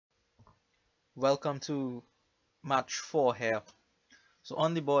Welcome to match 4 here. So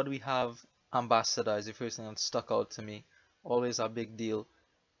on the board we have Ambassador is the first thing that stuck out to me. Always a big deal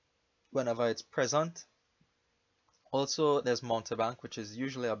whenever it's present. Also there's Mountebank, which is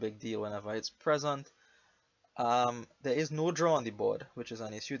usually a big deal whenever it's present. There is no draw on the board, which is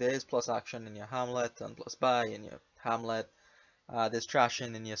an issue. There is plus action in your Hamlet and plus buy in your Hamlet. There's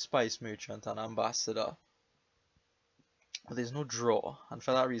trashing in your Spice Merchant and Ambassador. But there's no draw, and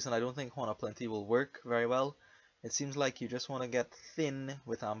for that reason I don't think Horn of Plenty will work very well. It seems like you just want to get thin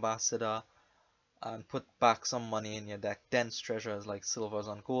with Ambassador and put back some money in your deck, dense treasures like silvers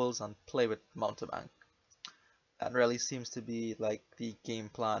and golds, and play with Mountebank. That really seems to be like the game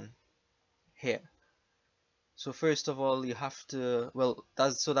plan here. So first of all you have to, well,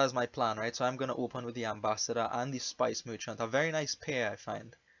 that's my plan, right? So I'm going to open with the Ambassador and the Spice Merchant. A very nice pair, I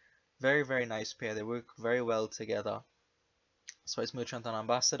find. Very nice pair. They work very well together. Spice Merchant and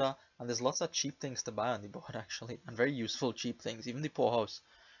Ambassador, and there's lots of cheap things to buy on the board actually, and very useful cheap things. Even the Poorhouse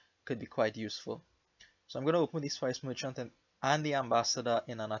could be quite useful. So I'm going to open the Spice Merchant and the Ambassador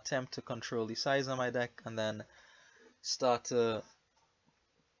in an attempt to control the size of my deck, and then start to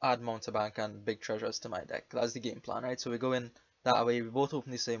add Mountebank and big treasures to my deck. That's the game plan, right? So we go in that way. We both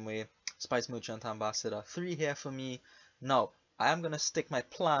open the same way. Spice Merchant, Ambassador. 3 here for me. Now I am going to stick my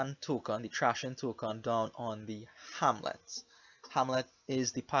plan token, the trashing token, down on the Hamlet. Hamlet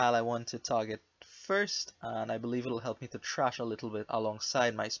is the pile I want to target first, and I believe it'll help me to trash a little bit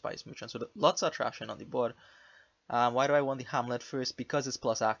alongside my Spice Merchant. So lots of trashing on the board. Why do I want the Hamlet first? Because it's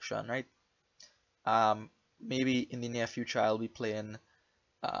plus action, right? Maybe in the near future I'll be playing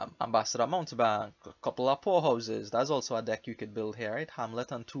Ambassador, Mountebank, a couple of Poorhouses. That's also a deck you could build here, right?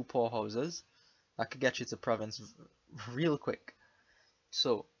 Hamlet and 2 Poorhouses. That could get you to province real quick.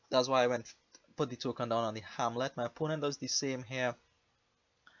 So that's why I put the token down on the Hamlet. My opponent does the same here,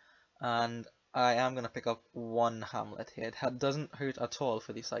 and I am going to pick up 1 Hamlet here. It doesn't hurt at all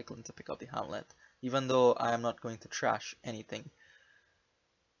for the Cyclone to pick up the Hamlet, even though I am not going to trash anything.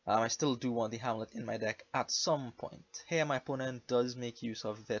 I still do want the Hamlet in my deck at some point. Here my opponent does make use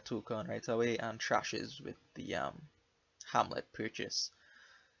of their token right away and trashes with the Hamlet purchase.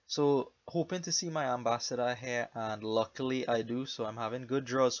 So hoping to see my Ambassador here, and luckily I do, so I'm having good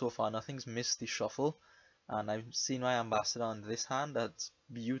draws so far. Nothing's missed the shuffle, and I've seen my Ambassador on this hand. That's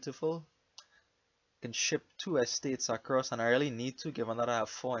beautiful. I can ship 2 estates across, and I really need to, given that I have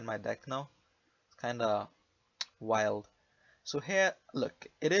 4 in my deck now. It's kinda wild. So here, look,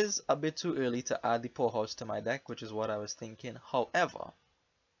 it is a bit too early to add the Poorhouse to my deck, which is what I was thinking. However,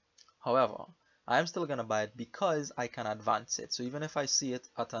 I am still going to buy it because I can advance it. So even if I see it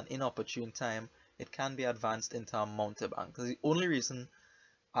at an inopportune time, it can be advanced into a Mountebank. That's the only reason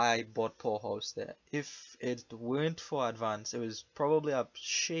I bought Poorhouse there. If it weren't for advance, it was probably a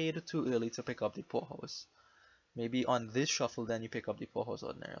shade too early to pick up the Poorhouse. Maybe on this shuffle then you pick up the Poorhouse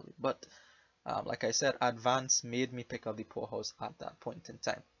ordinarily. But like I said, advance made me pick up the Poorhouse at that point in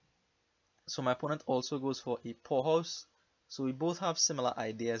time. So my opponent also goes for a Poorhouse. So we both have similar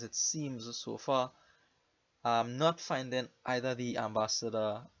ideas, it seems so far. I'm not finding either the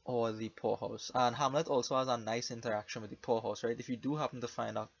Ambassador or the Poorhouse. And Hamlet also has a nice interaction with the Poorhouse, right? If you do happen to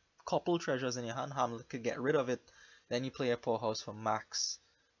find a couple treasures in your hand, Hamlet could get rid of it. Then you play a Poorhouse for max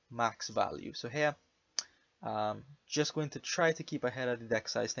value. So here, just going to try to keep ahead of the deck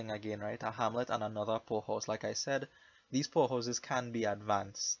size thing again, right? A Hamlet and another Poorhouse. Like I said, these Poorhouses can be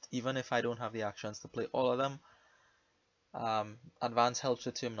advanced, even if I don't have the actions to play all of them. Advance helps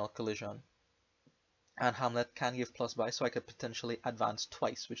with terminal collision, and Hamlet can give plus buy, so I could potentially advance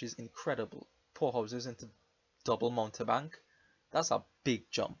twice, which is incredible. Poorhouses into double Mountebank, that's a big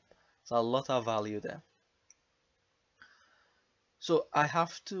jump. There's a lot of value there. So I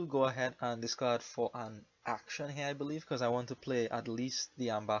have to go ahead and discard for an action here, I believe, because I want to play at least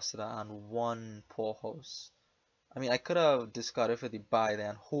the Ambassador and 1 Poorhouse. I mean, I could have discarded for the buy there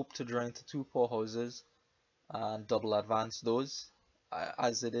and hoped to draw into 2 Poorhouses and double advance those.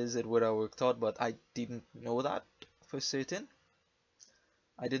 As it is, it would have worked out, but I didn't know that for certain.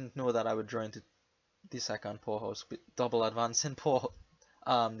 I didn't know that I would draw into the second Poorhouse, but double advancing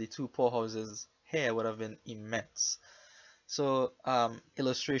the 2 Poorhouses here would have been immense. So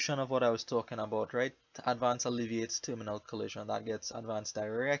illustration of what I was talking about, right? Advance alleviates terminal collision. That gets advanced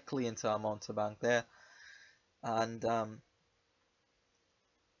directly into our Mountebank there, and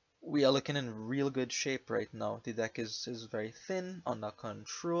we are looking in real good shape right now. The deck is very thin, under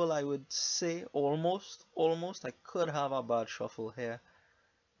control, I would say. Almost. I could have a bad shuffle here.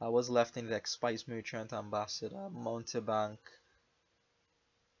 I was left in the deck Spice Merchant, Ambassador, Mountebank,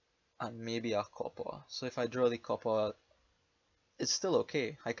 and maybe a copper. So if I draw the copper, it's still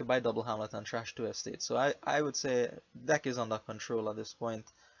okay. I could buy double Hamlet and trash 2 estates. So I would say deck is under control at this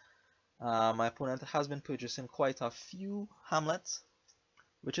point. My opponent has been purchasing quite a few Hamlets,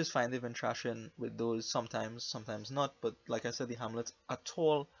 which is fine. They've been trashing with those sometimes, sometimes not. But like I said, the Hamlets at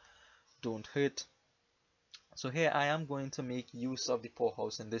all don't hurt. So here I am going to make use of the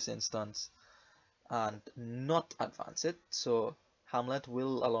poorhouse in this instance and not advance it. So Hamlet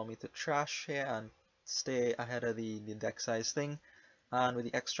will allow me to trash here and stay ahead of the deck size thing. And with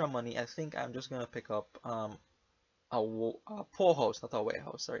the extra money, I think I'm just going to pick up a poorhouse, not a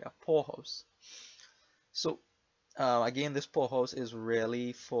warehouse, sorry, a poorhouse. So again, this poorhouse is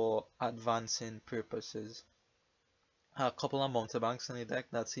really for advancing purposes. A couple of Mountebanks in the deck,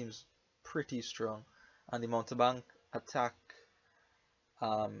 that seems pretty strong. And the Mountebank attack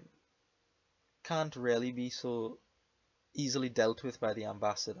can't really be so easily dealt with by the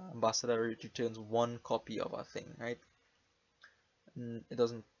Ambassador. Ambassador returns one copy of a thing, right? It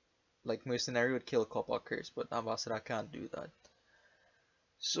doesn't, like Mercenary would kill Copper Curse, but Ambassador can't do that.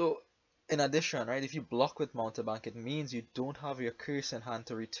 So, in addition, right, if you block with Mountebank, it means you don't have your curse in hand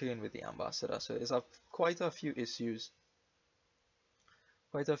to return with the Ambassador. So there's quite a few issues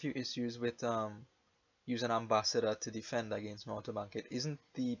with using Ambassador to defend against Mountebank. It isn't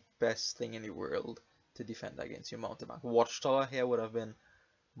the best thing in the world to defend against your Mountebank. Watchtower here would have been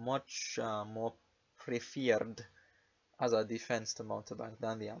much more preferred as a defense to Mountebank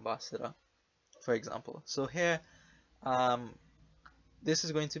than the Ambassador, for example. So here, this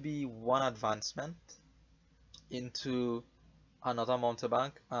is going to be one advancement into another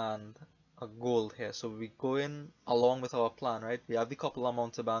Mountebank and a gold here. So we go in along with our plan, right? We have the couple of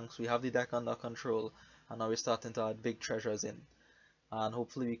Mountebanks, we have the deck under control, and now we're starting to add big treasures in. And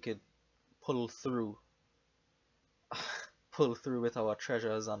hopefully we could pull through with our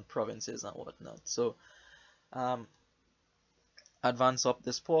treasures and provinces and whatnot. So advance up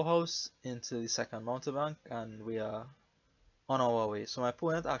this poorhouse into the second Mountebank, and we are on our way. So my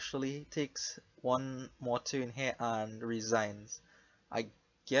opponent actually takes one more turn here and resigns. I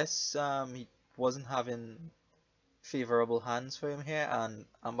guess he wasn't having favorable hands for him here, and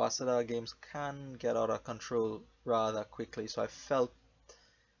Ambassador games can get out of control rather quickly. So I felt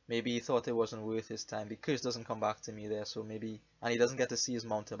maybe he thought it wasn't worth his time. The curse doesn't come back to me there, so maybe, and he doesn't get to see his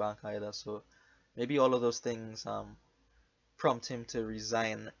Mountebank either. So maybe all of those things prompt him to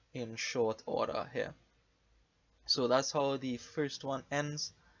resign in short order here. So that's how the first one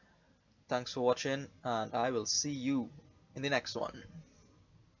ends. Thanks for watching, and I will see you in the next one.